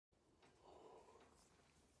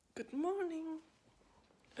Good morning.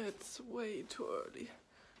 It's way too early.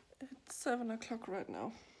 It's 7 o'clock right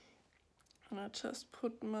now. And I just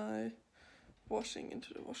put my washing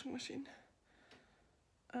into the washing machine.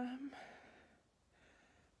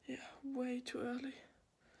 Yeah, way too early.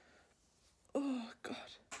 Oh god.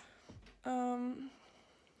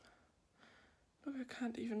 Look, I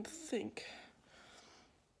can't even think.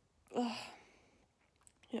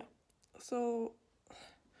 Yeah, so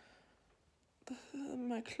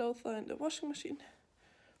my clothes are in the washing machine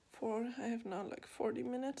I have now like 40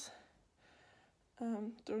 minutes.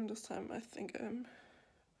 During this time I think I'm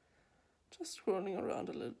just scrolling around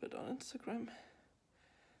a little bit on Instagram.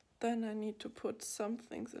 Then I need to put some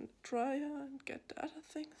things in the dryer and get the other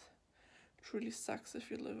things. It really sucks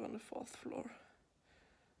if you live on the 4th floor,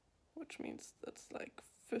 which means that's like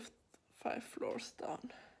 5 floors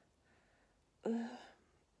down.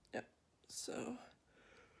 Yeah, so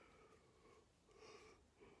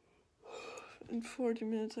in 40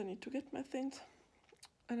 minutes I need to get my things,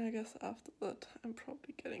 and I guess after that I'm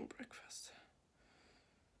probably getting breakfast.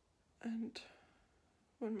 And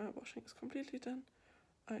when my washing is completely done,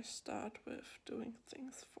 I start with doing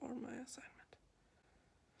things for my assignment.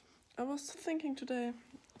 I was thinking today,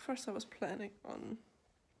 first I was planning on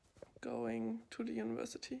going to the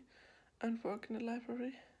university and work in the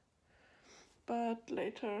library, but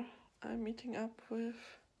later I'm meeting up with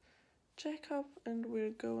Jacob and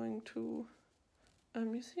we're going to a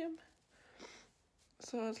museum.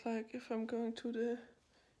 So it's like, if I'm going to the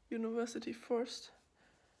university first,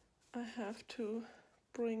 I have to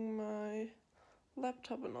bring my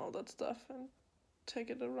laptop and all that stuff and take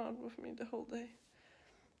it around with me the whole day.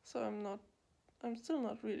 So I'm still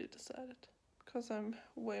not really decided, because I'm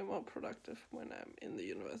way more productive when I'm in the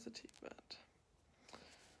university, but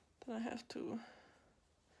then I have to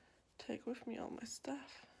take with me all my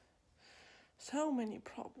stuff. So many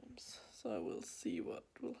problems, so I will see what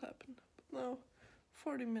will happen. But now,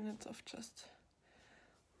 40 minutes of just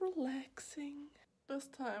relaxing. This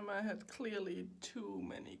time I had clearly too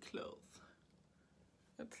many clothes.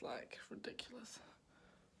 It's like ridiculous.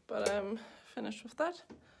 But I'm finished with that.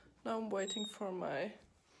 Now I'm waiting for my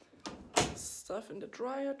stuff in the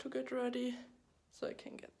dryer to get ready, so I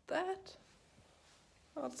can get that.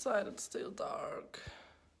 Outside it's still dark,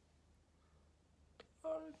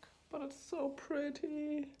 but it's so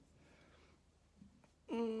pretty.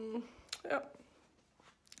 Yeah.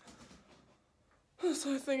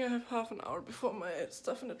 So I think I have half an hour before my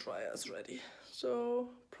stuff in the dryer is ready. So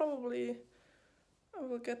probably I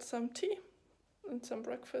will get some tea and some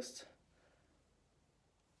breakfast,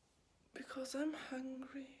 because I'm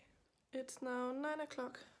hungry. It's now 9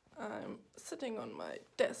 o'clock. I'm sitting on my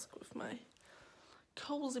desk with my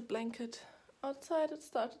cozy blanket. Outside it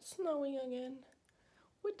started snowing again,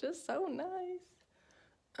 which is so nice.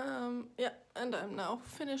 Yeah, and I'm now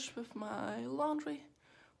finished with my laundry,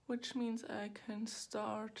 which means I can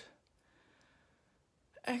start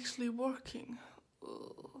actually working,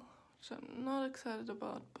 which I'm not excited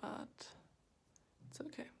about, but it's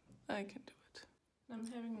okay, I can do it. I'm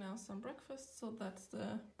having now some breakfast, so that's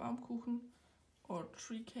the Baumkuchen or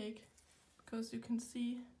tree cake, because you can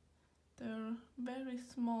see there are very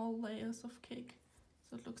small layers of cake,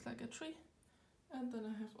 so it looks like a tree. And then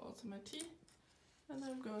I have also my tea, and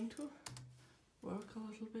I'm going to work a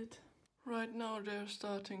little bit. Right now they're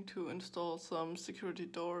starting to install some security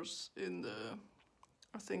doors in the,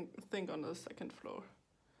 I think on the 2nd floor.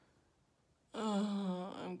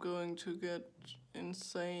 I'm going to get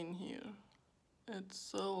insane here. It's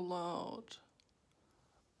so loud.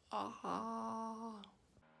 Aha.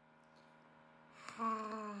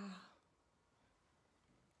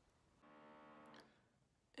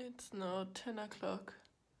 It's now 10 o'clock.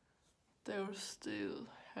 They're still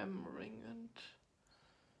hammering, and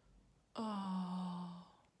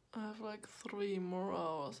I have like 3 more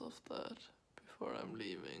hours of that before I'm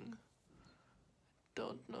leaving.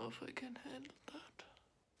 Don't know if I can handle that.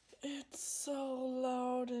 It's so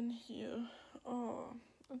loud in here. Oh,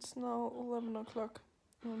 it's now 11 o'clock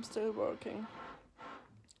and I'm still working.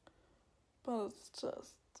 But it's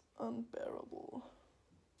just unbearable.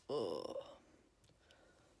 Ugh.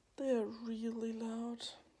 They're really loud.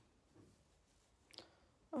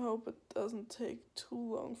 I hope it doesn't take too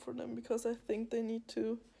long for them, because I think they need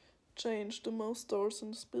to change the most doors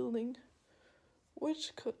in this building,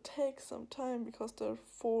 which could take some time because there are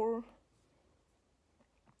 4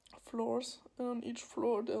 floors, and on each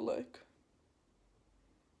floor there are like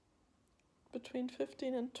between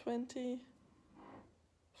 15 and 20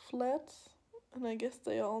 flats, and I guess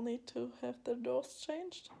they all need to have their doors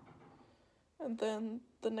changed. And then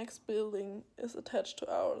the next building is attached to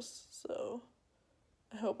ours, so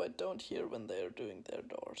I hope I don't hear when they're doing their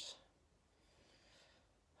doors.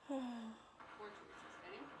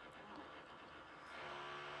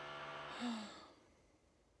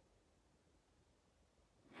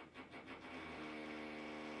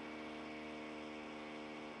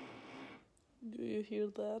 Do you hear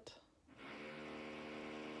that?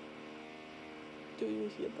 Do you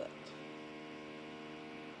hear that?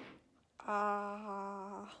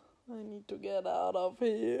 Ah, I need to get out of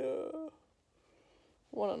here.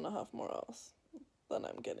 1.5 more hours, then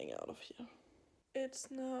I'm getting out of here.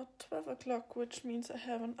 It's now 12 o'clock, which means I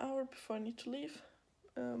have an hour before I need to leave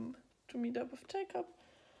to meet up with Jacob.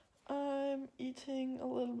 I'm eating a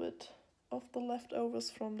little bit of the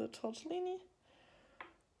leftovers from the tortellini.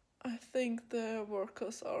 I think the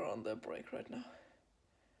workers are on their break right now.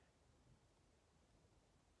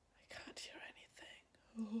 I can't hear anything.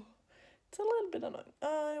 Oh, it's a little bit annoying.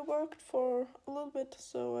 I worked for a little bit,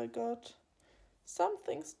 so I got some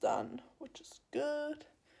things done, which is good.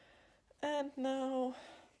 And now,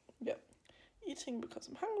 yeah, eating because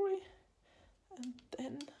I'm hungry. And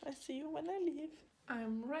then I see you when I leave.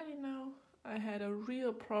 I'm ready now. I had a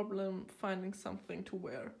real problem finding something to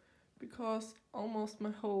wear because almost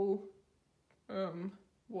my whole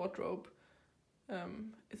wardrobe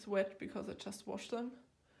is wet because I just washed them.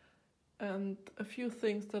 And a few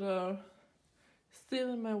things that are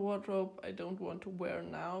still in my wardrobe I don't want to wear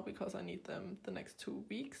now because I need them the next 2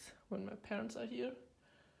 weeks when my parents are here.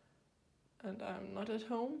 And I'm not at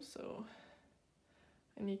home, so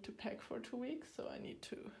I need to pack for 2 weeks, so I need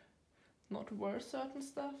to not wear certain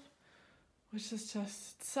stuff, which is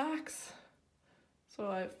just sucks. So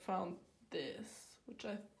I found this, which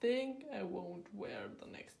I think I won't wear the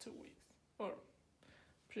next 2 weeks. Or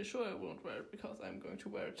pretty sure I won't wear it because I'm going to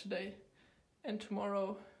wear it today and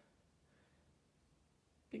tomorrow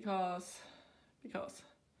because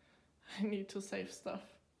I need to save stuff.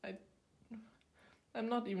 I'm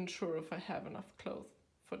not even sure if I have enough clothes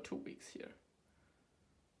for 2 weeks here.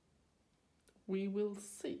 We will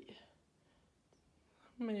see.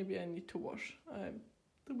 Maybe I need to wash.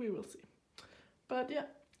 We will see. But yeah,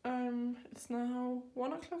 it's now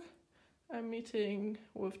 1 o'clock. I'm meeting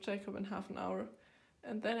with Jacob in half an hour.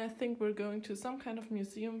 And then I think we're going to some kind of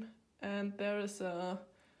museum. And there is a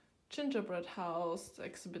gingerbread house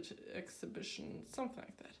exhibition, something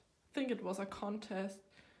like that. I think it was a contest.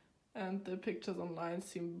 And the pictures online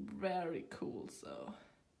seem very cool, so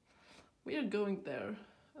we are going there,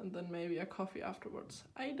 and then maybe a coffee afterwards.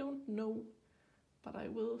 I don't know, but I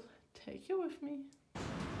will take you with me.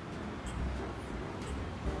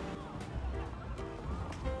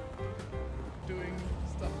 Doing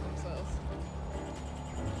stuff themselves.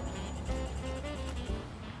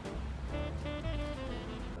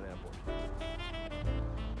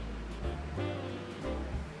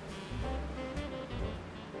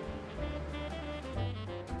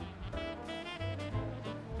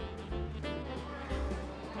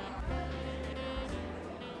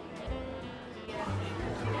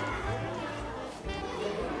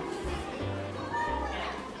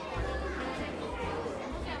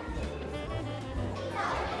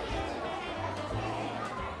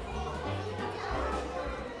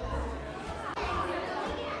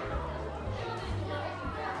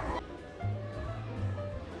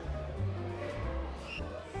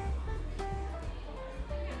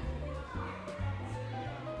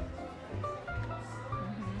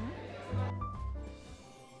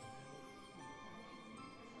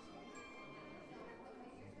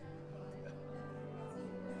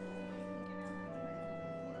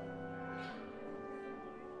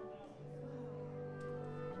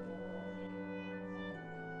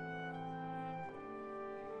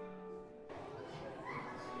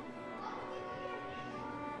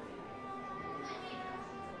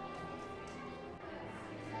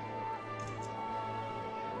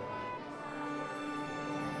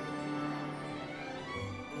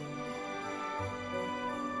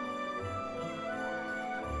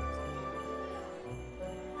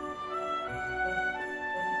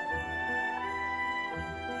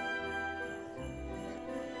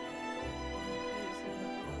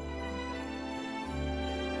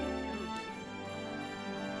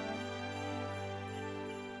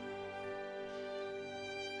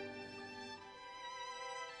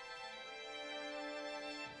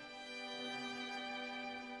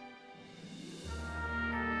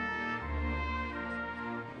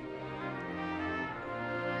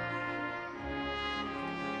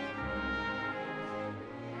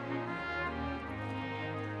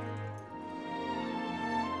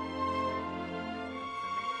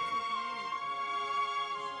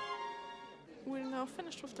 We're now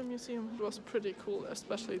finished with the museum. It was pretty cool,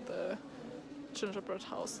 especially the gingerbread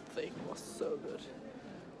house thing was so good.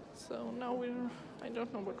 So now I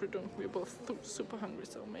don't know what we're doing. We're both super hungry,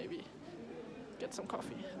 so maybe get some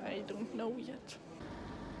coffee. I don't know yet.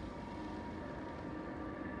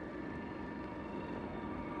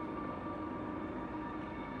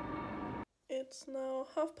 It's now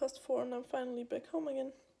 4:30 and I'm finally back home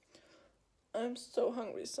again. I'm so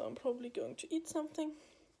hungry, so I'm probably going to eat something,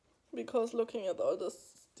 because looking at all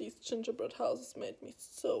these gingerbread houses made me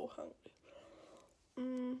so hungry.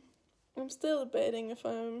 I'm still debating if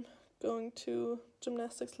I'm going to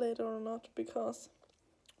gymnastics later or not, because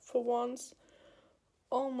for once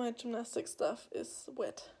all my gymnastic stuff is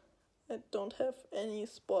wet. I don't have any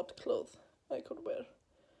sport clothes I could wear,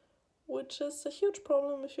 which is a huge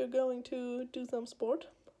problem if you're going to do some sport.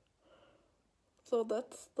 So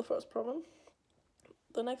that's the first problem.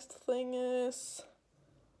 The next thing is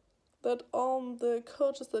that all the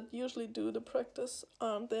coaches that usually do the practice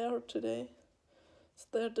aren't there today. So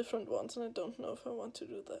they're different ones, and I don't know if I want to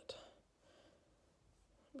do that,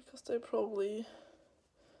 because they probably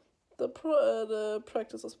the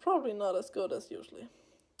practice is probably not as good as usually,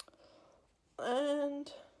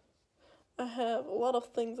 and I have a lot of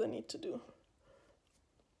things I need to do.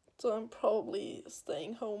 So I'm probably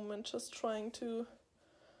staying home and just trying to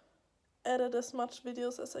edit as much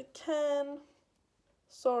videos as I can,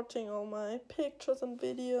 sorting all my pictures and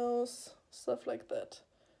videos, stuff like that,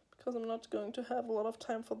 because I'm not going to have a lot of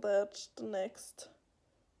time for that the next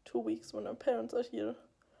 2 weeks when my parents are here.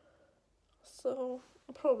 So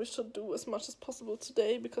I probably should do as much as possible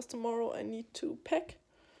today, because tomorrow I need to pack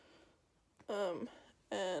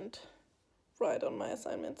and write on my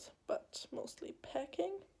assignments, but mostly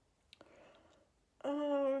packing.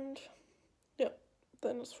 And yeah,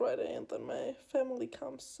 then it's Friday and then my family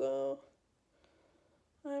comes, so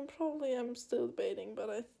I'm still debating,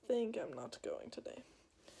 but I think I'm not going today.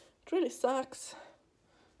 It really sucks,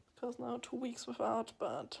 because now 2 weeks without,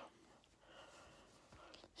 but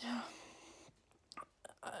yeah.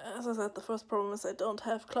 As I said, the first problem is I don't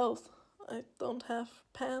have clothes. I don't have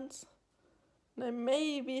pants. And I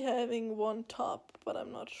may be having one top, but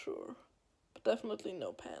I'm not sure. But definitely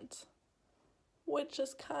no pants. Which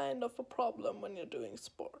is kind of a problem when you're doing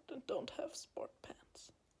sport and don't have sport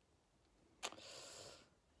pants.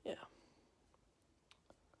 Yeah.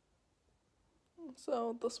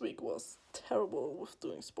 So this week was terrible with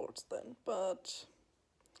doing sports then, but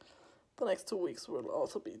the next 2 weeks will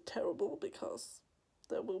also be terrible, because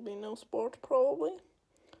there will be no sport probably.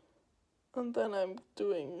 And then I'm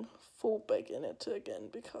doing full back in it again,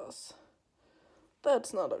 because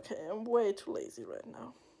that's not okay. I'm way too lazy right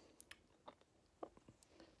now.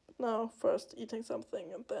 But now first eating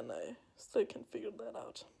something, and then I still can figure that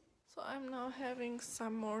out. So I'm now having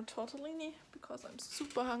some more tortellini because I'm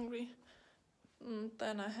super hungry. And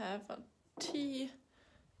then I have a tea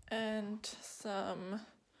and some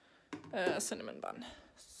cinnamon bun.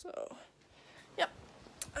 So yeah,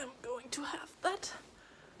 I'm going to have that.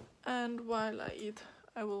 And while I eat,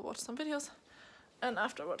 I will watch some videos, and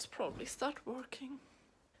afterwards probably start working.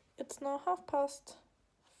 It's now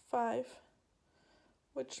 5:30,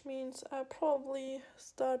 which means I probably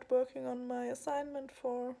start working on my assignment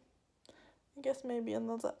for, I guess, maybe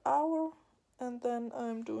another hour, and then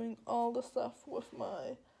I'm doing all the stuff with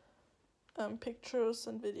my pictures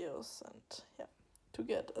and videos, and yeah, to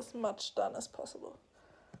get as much done as possible.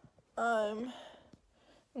 I'm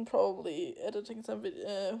probably editing some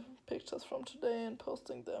pictures from today and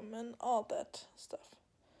posting them and all that stuff.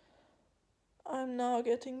 I'm now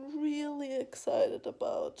getting really excited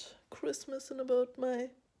about Christmas and about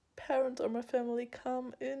my parents or my family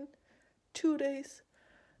come in 2 days.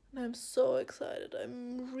 And I'm so excited. I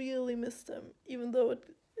really miss them, even though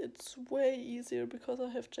it's way easier because I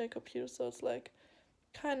have Jacob here. So it's like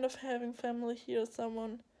kind of having family here,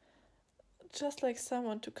 just like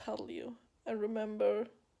someone to cuddle you. I remember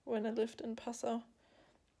when I lived in Passau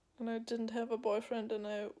and I didn't have a boyfriend and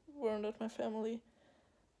I weren't at my family,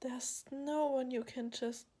 there's no one you can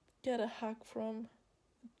just get a hug from,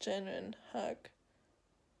 a genuine hug.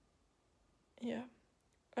 Yeah,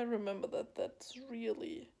 I remember that's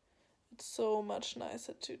it's so much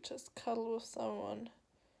nicer to just cuddle with someone,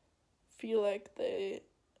 feel like they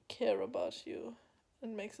care about you. It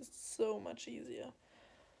makes it so much easier.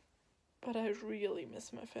 But I really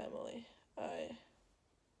miss my family. I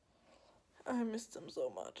miss them so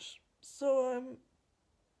much. So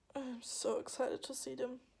I'm so excited to see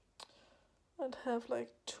them. I'd have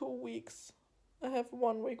like 2 weeks. I have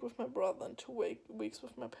 1 week with my brother and 2 weeks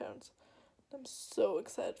with my parents. I'm so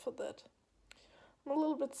excited for that. I'm a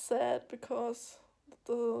little bit sad because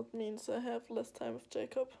that means I have less time with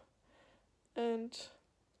Jacob. And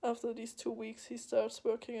after these 2 weeks he starts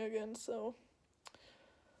working again, so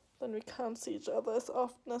then we can't see each other as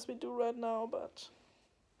often as we do right now, but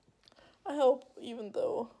I hope, even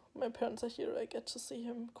though my parents are here, I get to see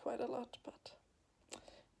him quite a lot, but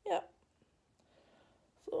yeah.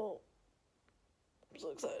 So, I'm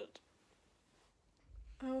so excited.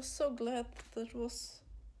 I was so glad that it was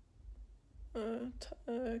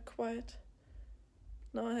quiet.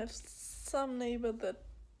 Now I have some neighbor that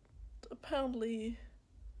apparently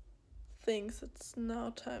thinks it's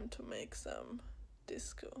now time to make some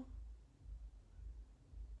disco.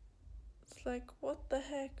 It's like, what the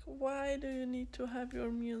heck? Why do you need to have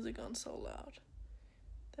your music on so loud?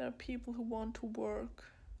 There are people who want to work.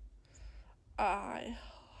 I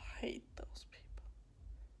hate those people.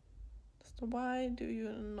 So why do you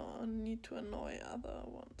need to annoy other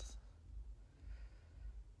ones?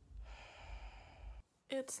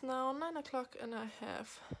 It's now 9 o'clock and I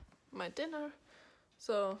have my dinner.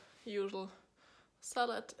 So, usual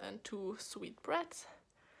salad and 2 sweet breads.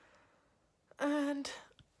 And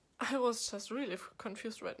I was just really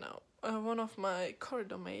confused right now. One of my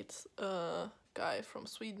corridor mates, a guy from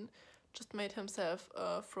Sweden, just made himself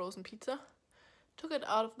a frozen pizza, took it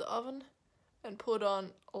out of the oven and put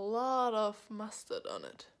on a lot of mustard on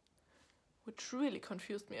it, which really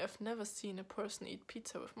confused me. I've never seen a person eat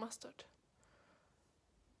pizza with mustard.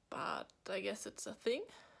 But I guess it's a thing.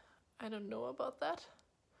 I don't know about that.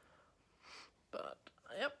 But,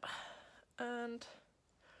 yep. And,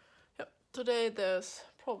 yep, today there's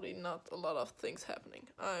probably not a lot of things happening.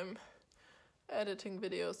 I'm editing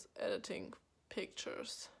videos, editing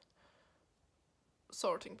pictures,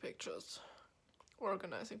 sorting pictures,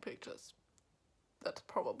 organizing pictures. That's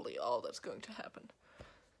probably all that's going to happen.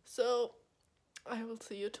 So, I will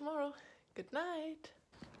see you tomorrow. Good night.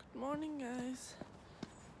 Good morning, guys.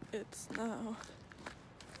 It's now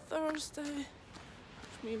Thursday,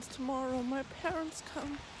 which means tomorrow my parents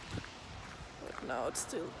come. Right now it's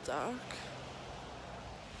still dark.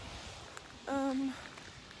 I'm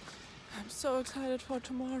so excited for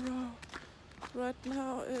tomorrow. Right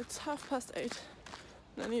now it's 8:30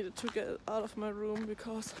 and I needed to get out of my room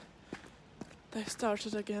because they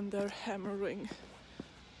started again their hammering.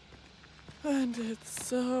 And it's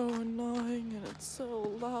so annoying and it's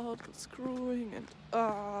so loud and screwing and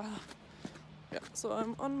yeah, so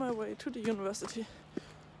I'm on my way to the university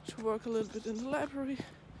to work a little bit in the library,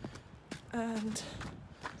 and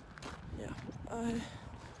yeah, I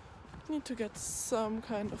need to get some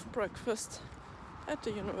kind of breakfast at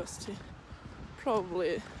the university,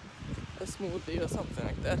 probably a smoothie or something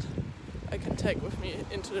like that I can take with me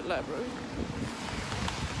into the library.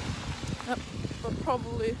 But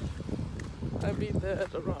probably I'll be there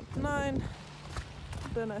at around 9,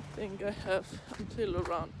 then I think I have until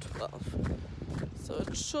around 12. So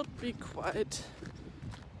it should be quite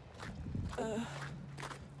a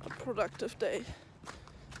productive day.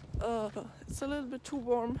 It's a little bit too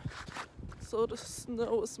warm, so the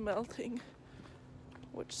snow is melting,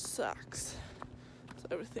 which sucks. So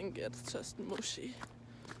everything gets just mushy.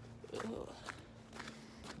 Ugh.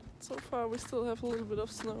 So far we still have a little bit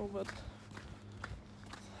of snow, but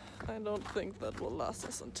I don't think that will last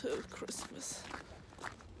us until Christmas,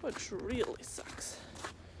 which really sucks,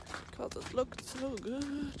 because it looked so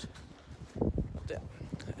good. But yeah,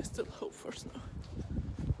 I still hope for snow.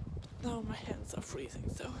 Now my hands are freezing,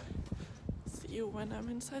 so see you when I'm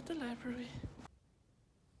inside the library.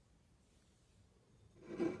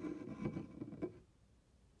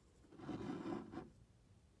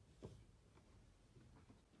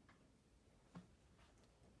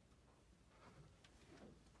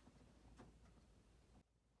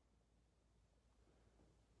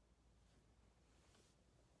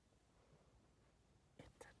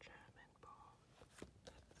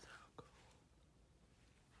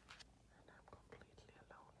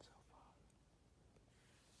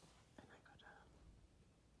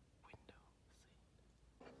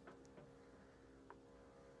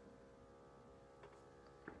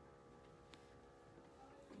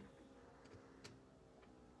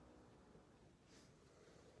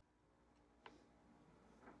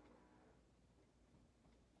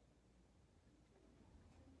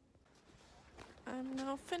 I'm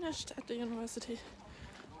now finished at the university.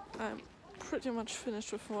 I'm pretty much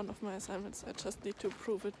finished with one of my assignments. I just need to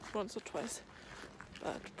prove it once or twice,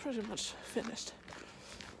 but pretty much finished.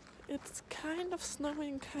 It's kind of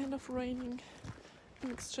snowing, kind of raining, a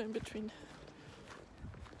mixture in between.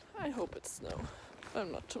 I hope it's snow.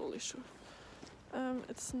 I'm not totally sure.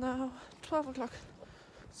 It's now 12 o'clock,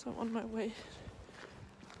 so I'm on my way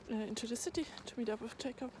into the city to meet up with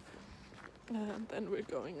Jacob. And then we're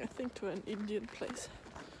going, I think, to an Indian place.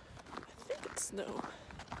 I think it's snow.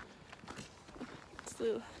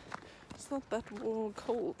 still, it's not that warm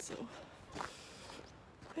cold, so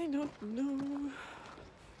I don't know.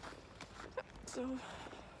 So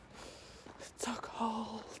it's so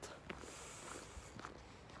cold.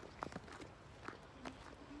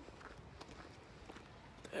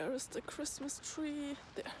 There is the Christmas tree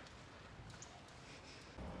there.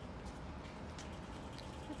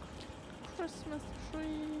 Christmas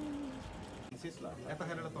tree. Esta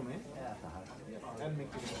la tomé.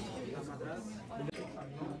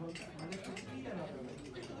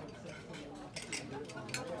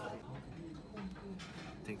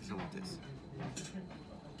 Tänker som this.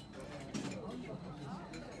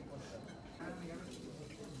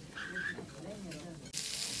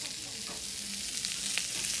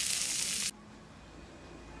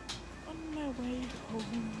 On my way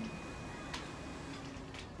home.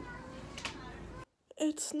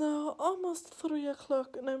 It's now almost 3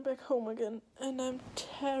 o'clock and I'm back home again, and I'm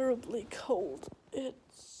terribly cold.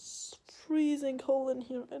 It's freezing cold in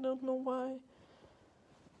here. I don't know why.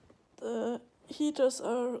 The heaters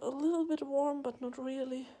are a little bit warm, but not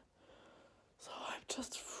really. So I'm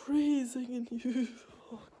just freezing in here.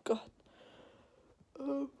 Oh god.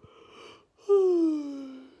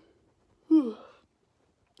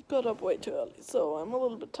 Got up way too early, so I'm a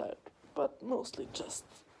little bit tired, but mostly just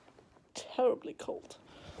terribly cold.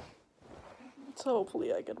 So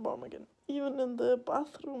hopefully I get warm again. Even in the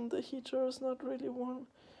bathroom the heater is not really warm,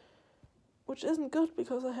 which isn't good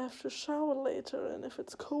because I have to shower later, and if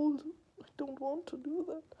it's cold I don't want to do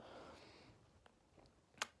that.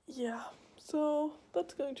 Yeah, so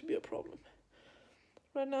that's going to be a problem.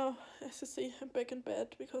 Right now, as you see, I'm back in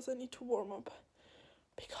bed because I need to warm up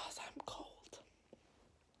because I'm cold.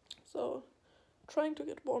 So trying to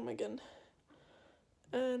get warm again,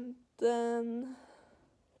 and then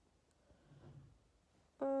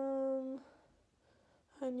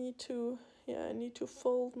I need to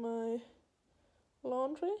fold my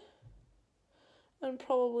laundry, and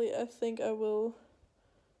probably I think I will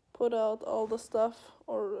put out all the stuff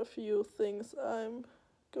or a few things I'm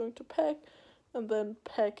going to pack, and then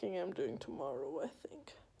packing I'm doing tomorrow, I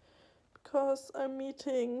think, because I'm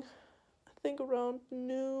meeting I think around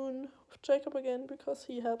noon with Jacob again, because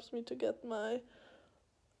he helps me to get my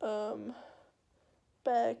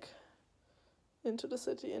bag into the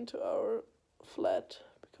city, into our flat,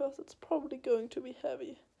 because it's probably going to be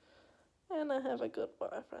heavy, and I have a good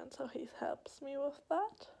boyfriend, so he helps me with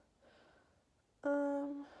that.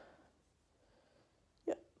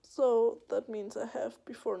 Yeah, so that means I have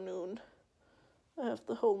before noon, I have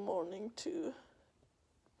the whole morning to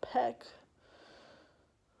pack,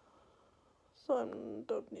 so I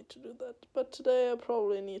don't need to do that. But today I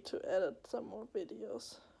probably need to edit some more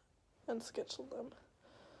videos and schedule them.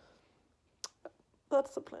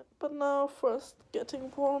 That's the plan. But now first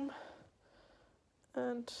getting warm,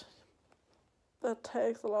 and that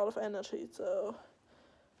takes a lot of energy, so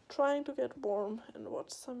trying to get warm and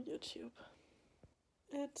watch some YouTube.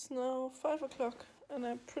 It's now 5 o'clock and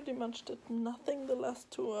I pretty much did nothing the last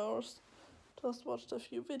 2 hours. Just watched a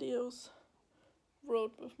few videos,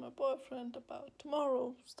 wrote with my boyfriend about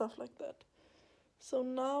tomorrow, stuff like that. So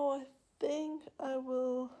now I think I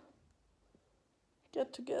will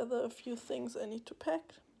get together a few things I need to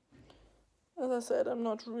pack. As I said, I'm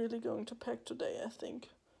not really going to pack today, I think.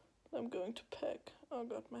 I'm going to pack. Oh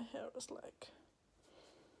god, my hair is like,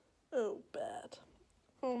 oh, bad.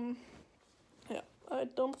 Yeah, I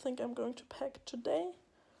don't think I'm going to pack today,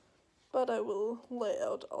 but I will lay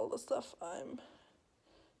out all the stuff I'm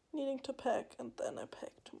needing to pack, and then I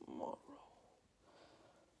pack tomorrow.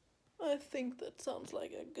 I think that sounds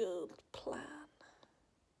like a good plan.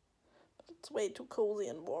 But it's way too cozy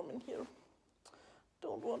and warm in here.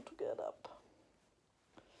 Don't want to get up.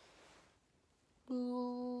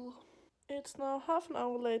 It's now half an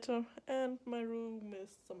hour later and my room is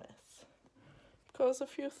a mess, because a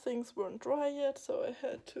few things weren't dry yet, so I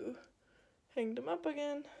had to hang them up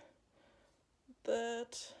again.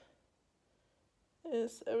 That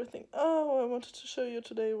is everything. Oh, I wanted to show you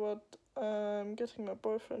today what I'm getting my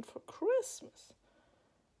boyfriend for Christmas.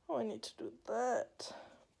 Oh, I need to do that.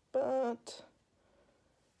 But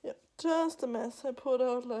yeah, just a mess. I put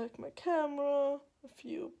out like my camera, a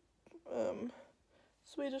few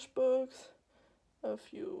Swedish books, a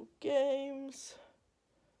few games,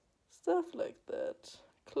 stuff like that.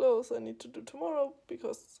 Clothes I need to do tomorrow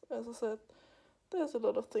because, as I said, there's a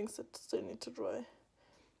lot of things that still need to dry.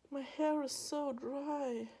 My hair is so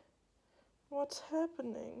dry. What's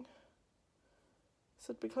happening? Is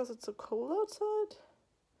it because it's so cold outside?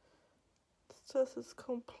 It says it's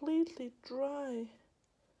completely dry.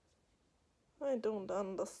 I don't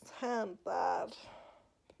understand that.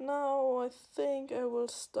 now I think I will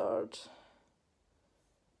start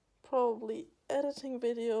probably editing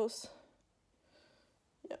videos.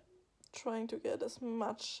 Yeah, trying to get as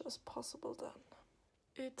much as possible done.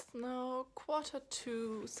 It's now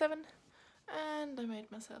 7:15 and I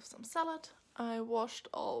made myself some salad. I washed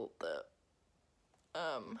all the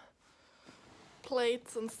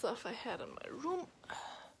plates and stuff I had in my room.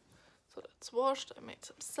 So that's washed. I made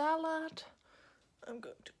some salad. I'm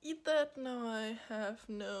going to eat that. Now I have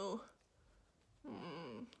no...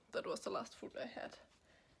 that was the last food I had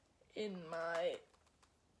in my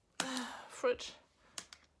fridge.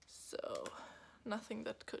 So nothing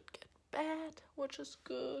that could get bad, which is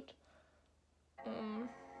good.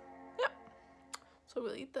 Yeah. So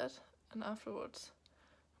we'll eat that and afterwards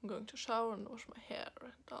I'm going to shower and wash my hair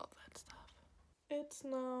and all that stuff. It's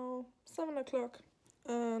now 7 o'clock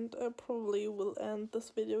and I probably will end this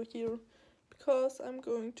video here because I'm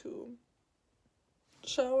going to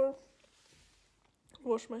shower,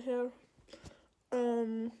 wash my hair,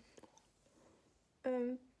 and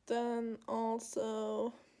then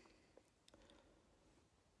also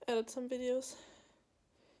edit some videos.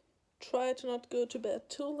 Try to not go to bed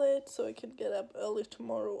too late so I can get up early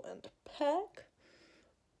tomorrow and pack.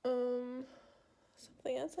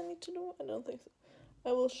 Something else I need to do? I don't think so.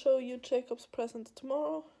 I will show you Jacob's presents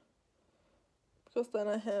tomorrow because then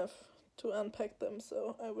I have to unpack them,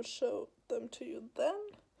 so I will show them to you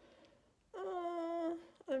then.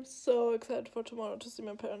 I'm so excited for tomorrow to see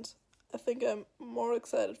my parents. I think I'm more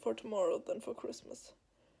excited for tomorrow than for Christmas,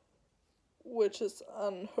 which is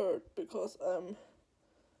unheard because I'm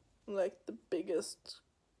like the biggest.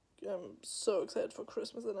 I'm so excited for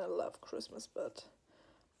Christmas and I love Christmas, but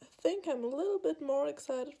I think I'm a little bit more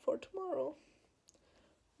excited for tomorrow,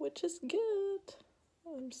 which is good.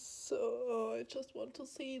 I just want to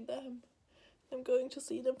see them. I'm going to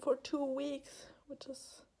see them for 2 weeks, which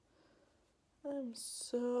is, I'm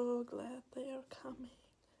so glad they are coming.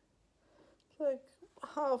 Like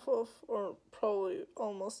half of, or probably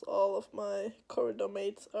almost all of my corridor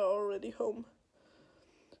mates are already home.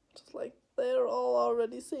 Just like they're all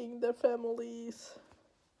already seeing their families.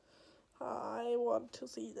 I want to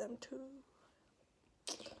see them too.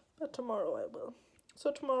 But tomorrow I will.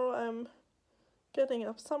 So tomorrow I'm getting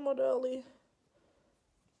up somewhat early,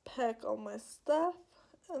 pack all my stuff,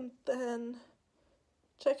 and then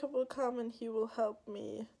Jacob will come and he will help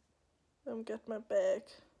me get my bag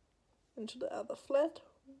into the other flat.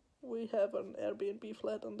 We have an Airbnb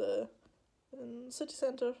flat in city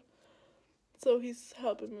center. So he's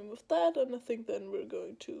helping me with that, and I think then we're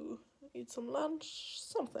going to eat some lunch,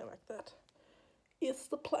 something like that. It's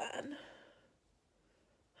the plan.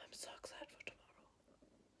 I'm so excited for tomorrow.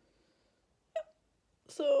 Yep.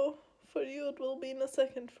 So for you it will be in a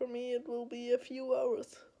second, for me it will be a few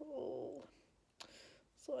hours. Oh.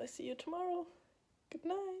 So I see you tomorrow. Good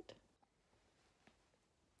night.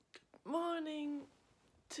 Good morning.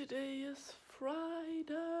 Today is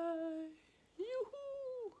Friday.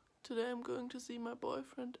 Yoo-hoo! Today I'm going to see my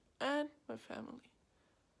boyfriend and my family.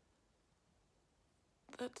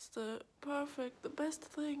 That's the best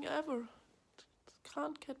thing ever. It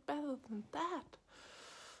can't get better than that.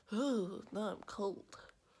 Oh, now I'm cold.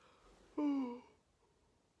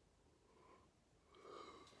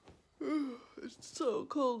 It's so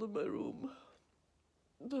cold in my room.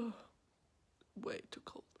 Way too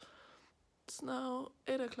cold. It's now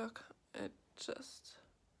 8 o'clock. I just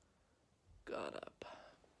got up.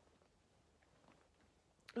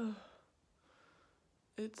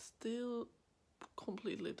 It's still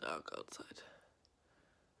completely dark outside.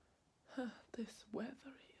 This weather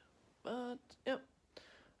here. But yep,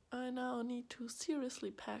 I now need to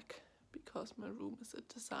seriously pack because my room is a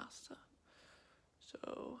disaster.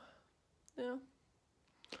 So yeah,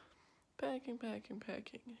 packing,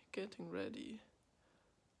 getting ready.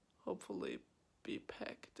 Hopefully be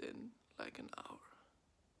packed in like an hour.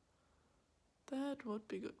 That would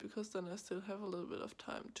be good because then I still have a little bit of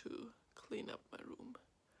time to clean up my room,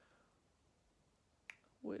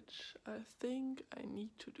 which I think I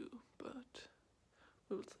need to do, but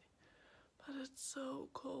we'll see. But it's so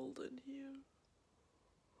cold in here.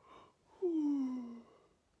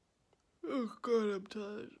 Oh god, I'm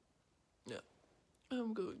tired. Yeah,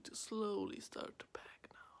 I'm going to slowly start to pack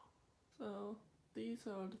now. So these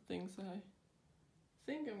are the things I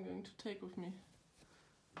think I'm going to take with me,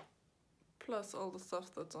 plus all the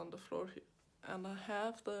stuff that's on the floor here. And I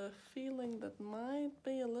have the feeling that might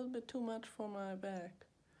be a little bit too much for my bag.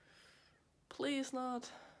 Please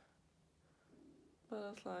not.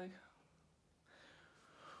 But it's like,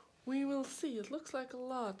 we will see. It looks like a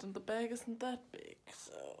lot and the bag isn't that big,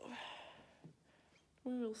 so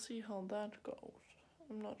we will see how that goes.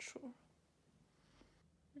 I'm not sure.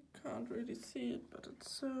 You can't really see it, but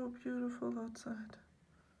it's so beautiful outside.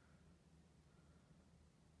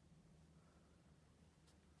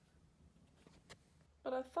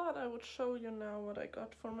 But I thought I would show you now what I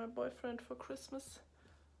got for my boyfriend for Christmas.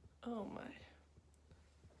 Oh my.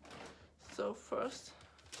 So first,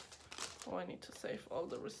 I need to save all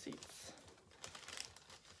the receipts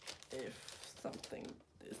if something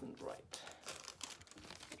isn't right.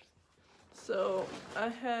 So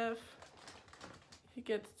he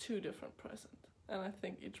gets 2 different presents, and I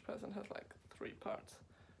think each present has like 3 parts.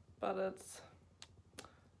 But it's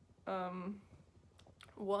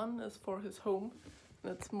one is for his home,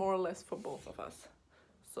 and it's more or less for both of us.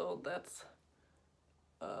 So that's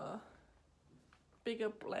a bigger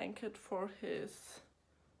blanket for his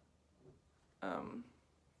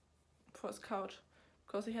couch,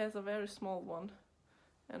 because he has a very small one,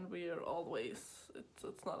 and we are always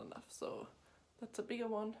it's not enough. So that's a bigger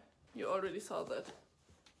one. You already saw that.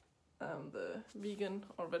 The vegan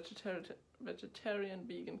or vegetarian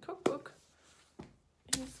vegan cookbook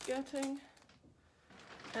he's getting.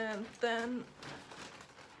 And then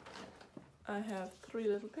I have 3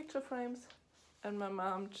 little picture frames, and my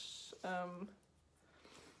mom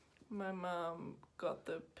got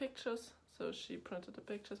the pictures, so she printed the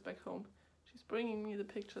pictures back home. She's bringing me the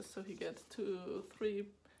pictures, so he gets 2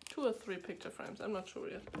 or 3 picture frames, I'm not sure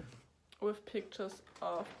yet, with pictures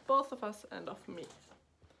of both of us and of me.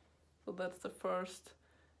 So that's the first.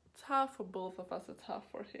 It's half for both of us, it's half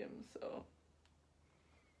for him. So,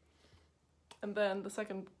 and then the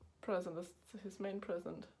second present is his main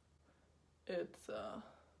present. It's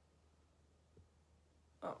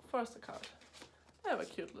first a card. I have a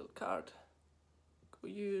cute little card. So,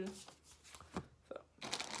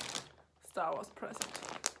 Star Wars present.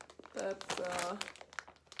 That's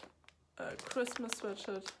a Christmas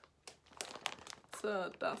sweatshirt. It's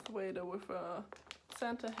a Darth Vader with a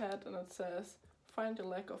Santa hat, and it says, "Find your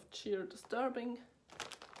lack of cheer disturbing."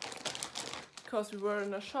 Because we were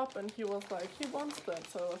in a shop and he was like, he wants that,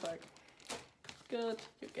 so I was like, good,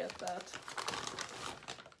 you get that.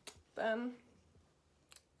 Then,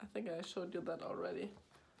 I think I showed you that already.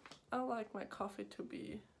 I like my coffee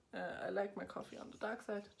on the dark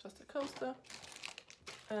side, just a coaster.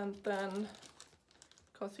 And then,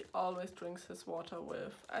 because he always drinks his water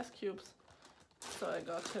with ice cubes, so I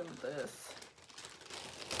got him this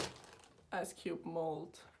ice cube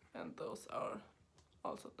mold, and those are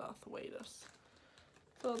also Darth Vader's.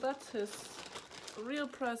 So that's his real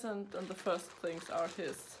present, and the first things are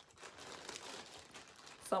his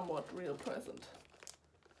somewhat real present.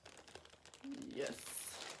 Yes.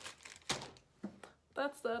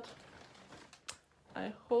 That's that.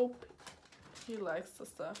 I hope he likes the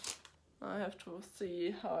stuff. I have to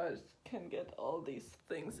see how I can get all these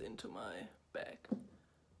things into my bag.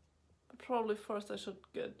 But probably first I should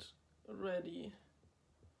get ready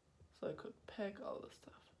so I could pack all the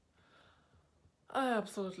stuff. I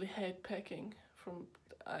absolutely hate packing.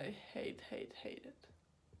 I hate it.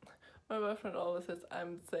 My boyfriend always says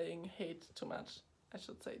I'm saying hate too much. I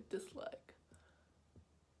should say dislike.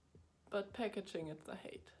 But packaging, it's a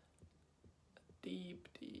hate. A deep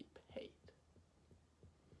hate.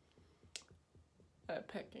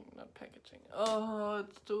 Packing, not packaging. Oh,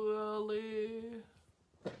 it's too early.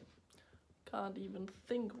 Can't even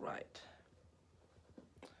think right.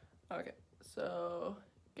 Okay, so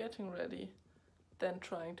getting ready, then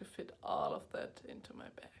trying to fit all of that into my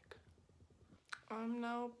bag. I'm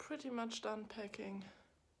now pretty much done packing.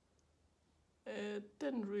 It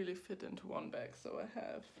didn't really fit into one bag, so I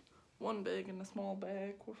have one bag and a small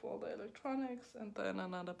bag with all the electronics, and then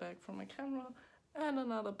another bag for my camera, and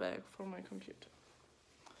another bag for my computer.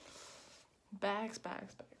 Bags.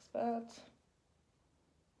 But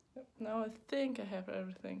now I think I have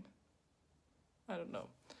everything. I don't know.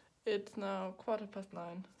 It's now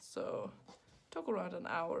 9:15, so it took around an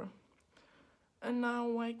hour. And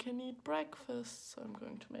now I can eat breakfast, so I'm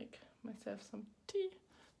going to make myself some tea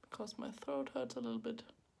because my throat hurts a little bit.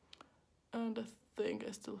 And I think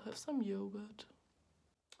I still have some yogurt.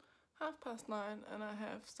 9:30, and I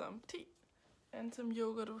have some tea and some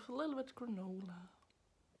yogurt with a little bit granola.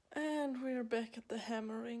 And we're back at the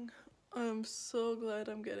hammering. I'm so glad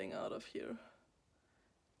I'm getting out of here.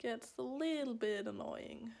 Gets a little bit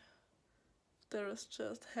annoying. There is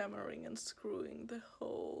just hammering and screwing the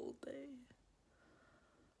whole day.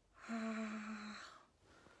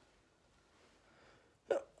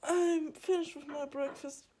 I'm finished with my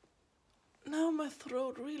breakfast. Now my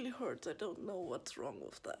throat really hurts. I don't know what's wrong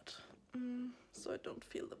with that. So I don't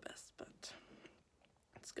feel the best, but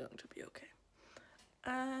it's going to be okay.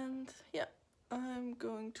 And yeah, I'm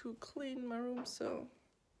going to clean my room, so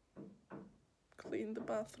clean the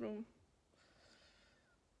bathroom.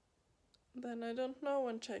 Then I don't know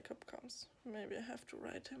when Jacob comes. Maybe I have to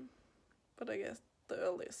write him. But I guess the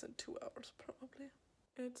earliest in 2 hours probably.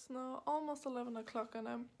 It's now almost 11 o'clock and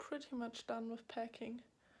I'm pretty much done with packing.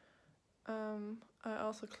 I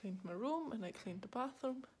also cleaned my room and I cleaned the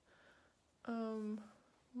bathroom.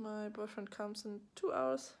 My boyfriend comes in 2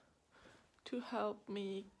 hours to help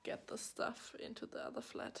me get the stuff into the other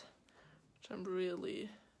flat, which I'm really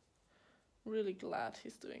glad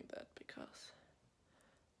he's doing that because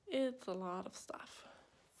it's a lot of stuff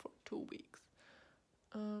for 2 weeks.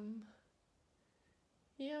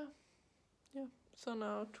 Yeah. So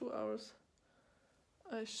now 2 hours.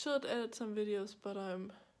 I should edit some videos, but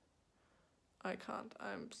I can't.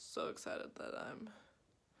 I'm so excited that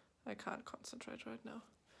I can't concentrate right now.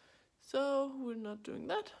 So we're not doing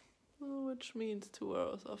that, which means 2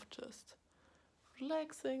 hours of just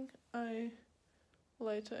relaxing.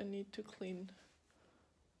 Later I need to clean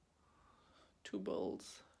 2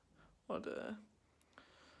 bowls or the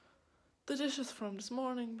dishes from this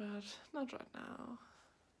morning, but not right now.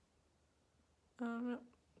 I'm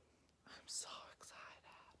so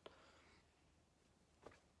excited.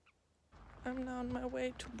 I'm now on my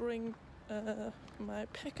way to bring my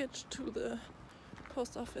package to the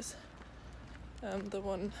post office. The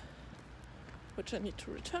one which I need to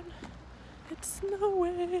return. It's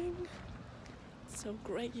snowing. It's so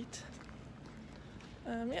great.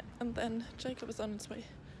 And then Jacob is on his way.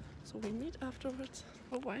 So we meet afterwards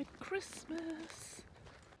for White Christmas.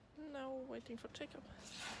 Now waiting for Jacob.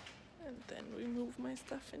 And then we move my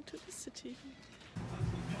stuff into the city.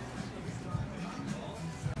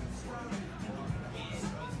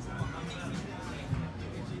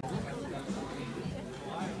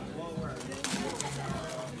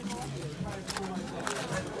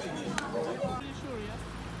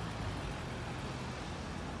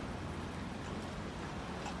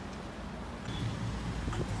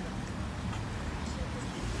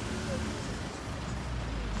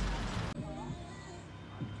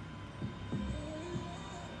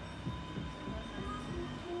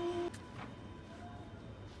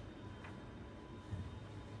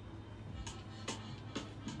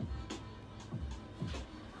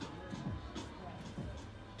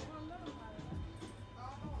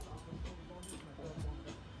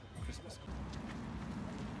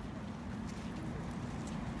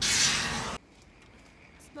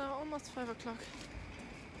 Now almost 5 o'clock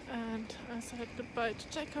and I said goodbye to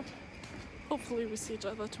Jacob. Hopefully we see each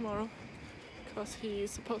other tomorrow because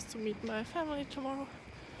he's supposed to meet my family tomorrow.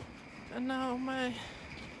 And now the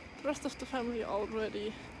rest of the family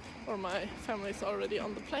already, or my family is already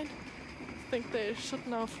on the plane. I think they should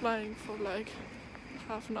now flying for like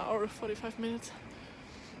half an hour, 45 minutes.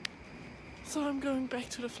 So I'm going back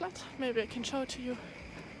to the flat. Maybe I can show it to you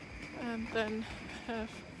and then have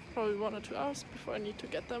probably 1 or 2 hours before I need to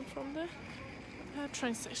get them from the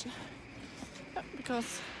train station.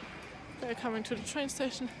 Because they're coming to the train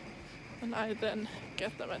station and I then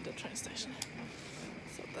get them at the train station.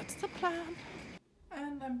 So that's the plan.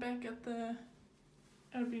 And I'm back at the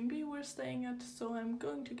Airbnb we're staying at, so I'm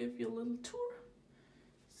going to give you a little tour.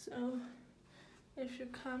 So if you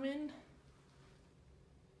come in,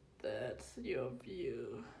 that's your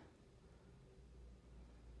view.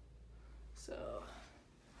 So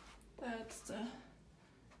that's the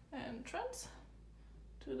entrance.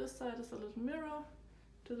 To this side is a little mirror.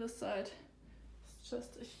 To this side is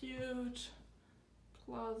just a huge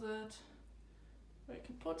closet where you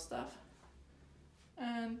can put stuff.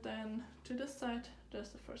 And then to this side there's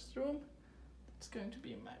the first room. It's going to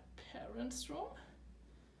be my parents' room.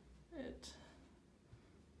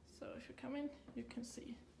 So if you come in, you can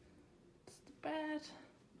see it's the bed.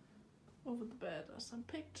 Over the bed are some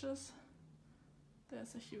pictures.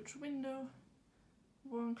 There's a huge window,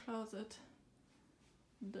 one closet,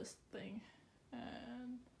 this thing,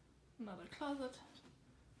 and another closet,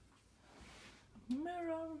 a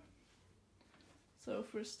mirror. So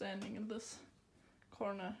if we're standing in this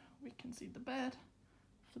corner, we can see the bed,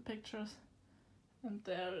 the pictures, and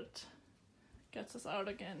there it gets us out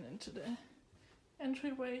again into the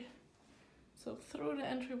entryway. So through the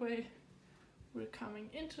entryway, we're coming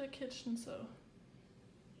into the kitchen. So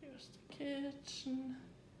here's the kitchen,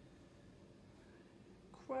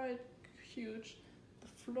 quite huge. The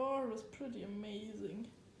floor was pretty amazing.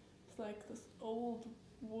 It's like this old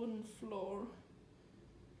wooden floor.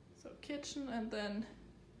 So kitchen, and then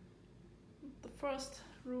the first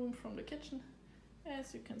room from the kitchen,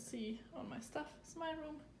 as you can see on my stuff, is my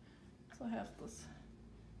room. So I have this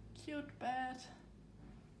cute bed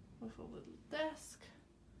with a little desk.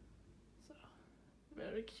 So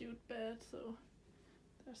very cute bed. So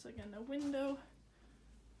There's again a window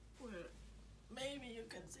where maybe you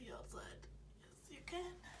can see outside. Yes, you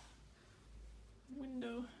can.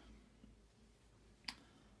 Window.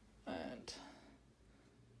 And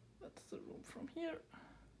that's the room from here.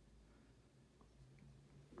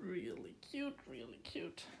 Really cute, really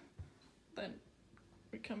cute. Then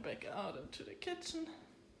we come back out into the kitchen.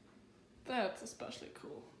 That's especially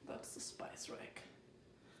cool. That's the spice rack.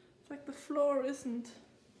 It's like the floor isn't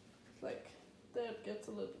like there, it gets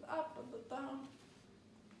a little up and then down.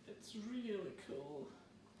 It's really cool.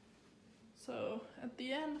 So at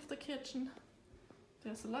the end of the kitchen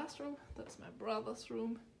there's the last room. That's my brother's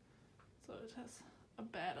room. So it has a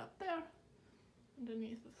bed up there.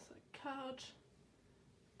 Underneath is a couch,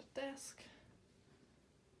 the desk.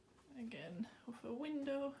 Again with a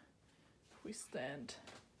window. If we stand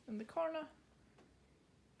in the corner,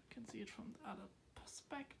 you can see it from the other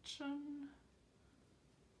perspective.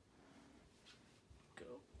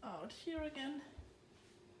 Go out here again.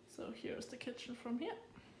 So here's the kitchen from here.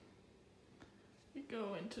 We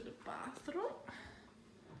go into the bathroom,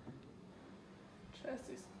 which has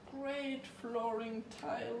these great flooring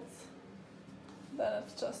tiles. Then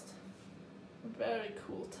it's just a very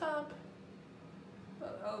cool tub.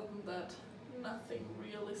 But other than that, nothing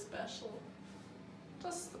really special.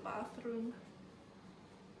 Just the bathroom.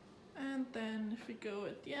 And then if we go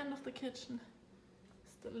at the end of the kitchen,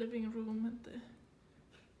 it's the living room and the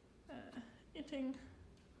eating,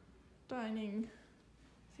 dining.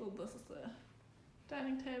 So this is the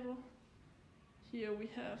dining table. Here we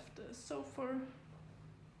have the sofa,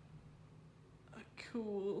 a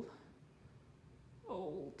cool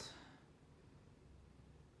old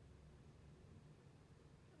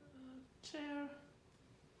chair.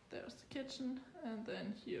 There's the kitchen, and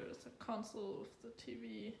then here is a console with the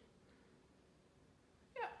TV.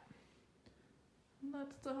 Yeah, and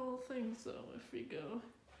that's the whole thing. So if we go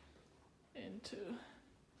into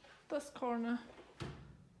this corner,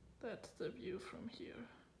 that's the view from here.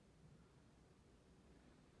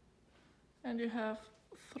 And you have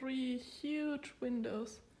 3 huge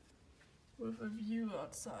windows with a view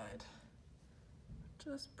outside.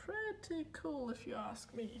 Just pretty cool if you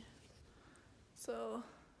ask me. So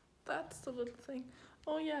that's the little thing.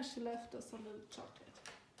 Oh yeah, she left us a little chocolate,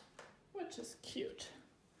 which is cute.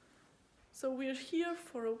 So we're here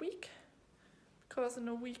for a week, because in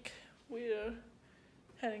a week we're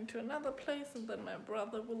heading to another place and then my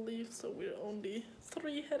brother will leave, so we're only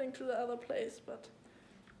 3 heading to the other place, but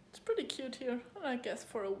it's pretty cute here, and I guess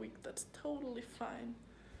for a week that's totally fine.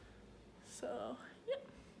 So yeah,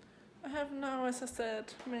 I have now, as I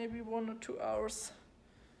said, maybe 1 or 2 hours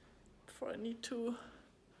before I need to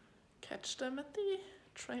catch them at the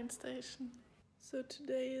train station. So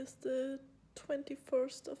today is the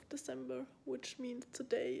 21st of December, which means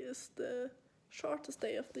today is the shortest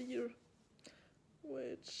day of the year.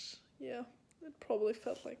 Which, yeah, it probably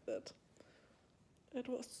felt like that. It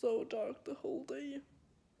was so dark the whole day.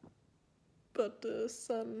 But the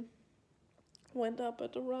sun went up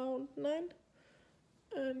at around 9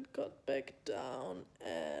 and got back down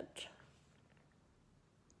at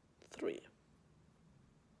 3.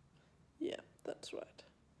 Yeah, that's right.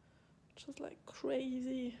 Just like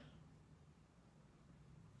crazy.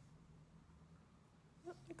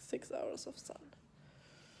 Like 6 hours of sun.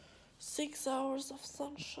 6 hours of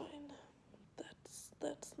sunshine.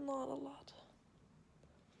 That's not a lot.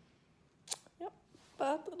 Yep,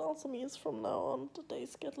 but it also means from now on the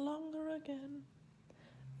days get longer again.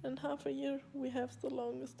 In half a year we have the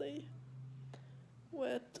longest day,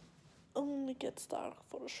 where it only gets dark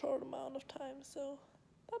for a short amount of time, so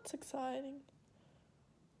that's exciting.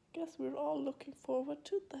 Guess we're all looking forward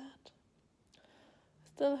to that. I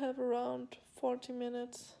still have around 40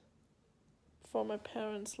 minutes before my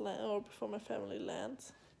parents land, or before my family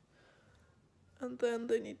lands, and then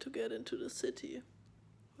they need to get into the city,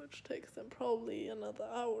 which takes them probably another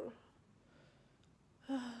hour.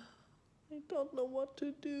 I don't know what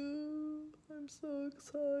to do. I'm so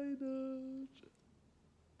excited.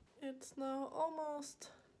 It's now almost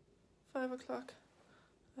 5 o'clock,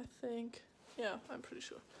 I think. Yeah, I'm pretty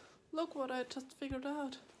sure. Look what I just figured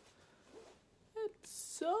out. It's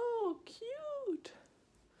so cute.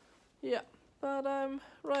 Yeah, but I'm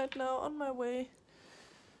right now on my way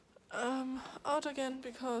out again,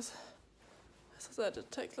 because, as I said, it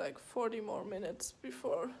takes like 40 more minutes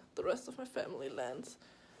before the rest of my family lands.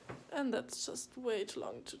 And that's just way too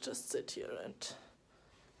long to just sit here and,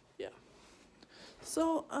 yeah.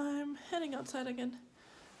 So I'm heading outside again,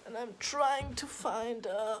 and I'm trying to find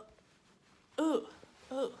oh,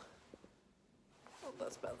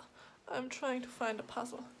 that's better. I'm trying to find a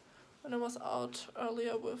puzzle. When I was out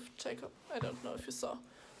earlier with Jacob, I don't know if you saw,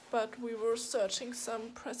 but we were searching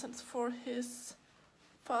some presents for his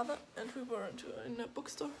father, and we were in a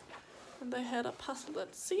bookstore, and they had a puzzle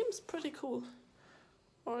that seems pretty cool,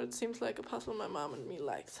 or it seems like a puzzle my mom and me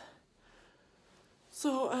likes.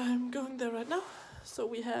 So I'm going there right now, so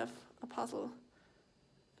we have a puzzle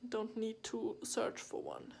and don't need to search for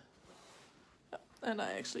one. Yeah, and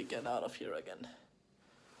I actually get out of here again.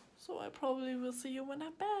 So I probably will see you when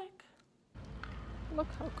I'm back. Look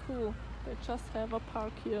how cool. They just have a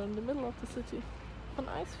park here in the middle of the city, an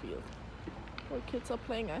ice field, where kids are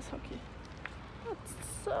playing ice hockey. That's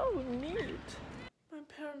so neat. My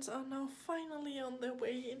parents are now finally on their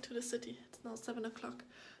way into the city. It's now 7 o'clock.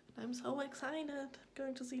 And I'm so excited. I'm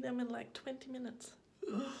going to see them in like 20 minutes.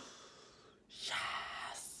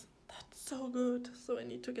 Yes! That's so good. So I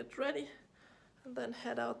need to get ready and then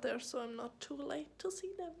head out there so I'm not too late to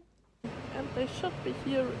see them. And they should be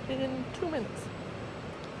here in 2 minutes.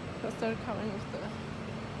 Because they're coming with the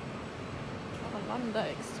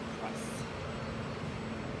Arlanda Express.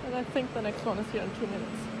 And I think the next one is here in 2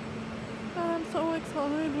 minutes. I'm so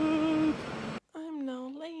excited! I'm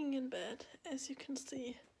now laying in bed, as you can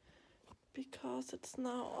see, because it's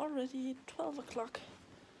now already 12 o'clock,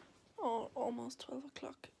 or almost 12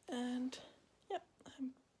 o'clock, and yeah,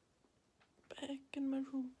 I'm back in my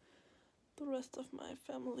room. The rest of my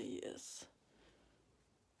family is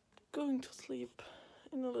going to sleep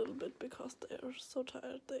in a little bit because they are so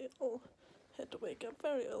tired. They all had to wake up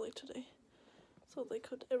very early today, so they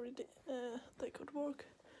could work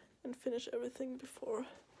and finish everything before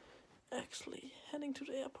actually heading to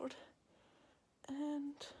the airport.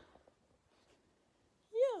 And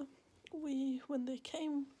yeah, when they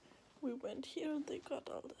came, we went here, they got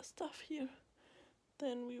all the stuff here.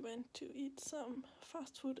 Then we went to eat some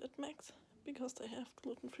fast food at Mac's because they have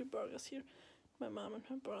gluten-free burgers here. My mom and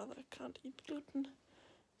my brother can't eat gluten,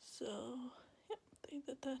 so yeah, they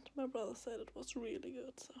did that. My brother said it was really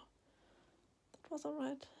good, so that was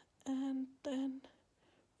alright. And then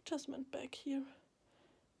just went back here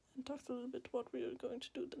and talked a little bit what we were going to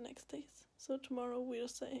do the next days. So tomorrow we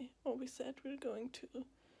said we're going to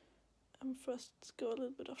first go a little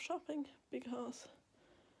bit of shopping because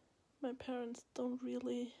my parents don't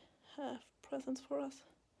really have presents for us.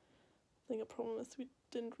 I think a problem is we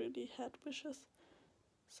didn't really had wishes,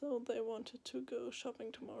 so they wanted to go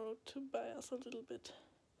shopping tomorrow to buy us a little bit,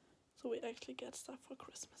 so we actually get stuff for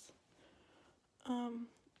Christmas.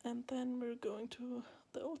 And then we're going to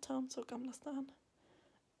the old town, so Gamla Stan,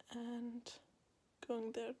 and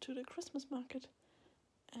going there to the Christmas market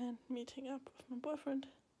and meeting up with my boyfriend.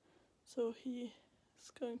 So he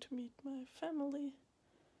is going to meet my family,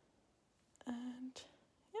 and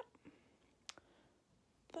yeah,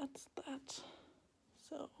 that's that.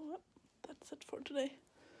 So that's it for today.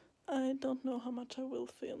 I don't know how much I will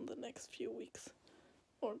film the next few weeks,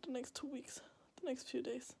 or the next 2 weeks, the next few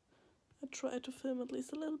days. I try to film at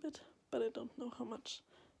least a little bit, but I don't know how much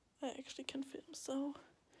I actually can film. So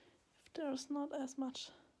if there's not as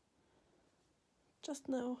much, just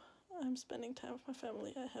know I'm spending time with my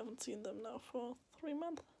family. I haven't seen them now for 3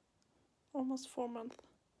 months, almost 4 months.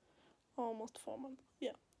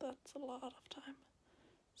 Yeah, that's a lot of time.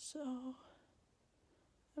 So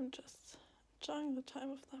I'm just enjoying the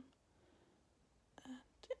time with them, and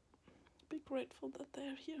yeah, be grateful that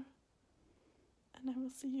they're here. And I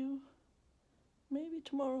will see you maybe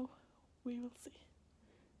tomorrow. We will see.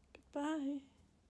 Goodbye.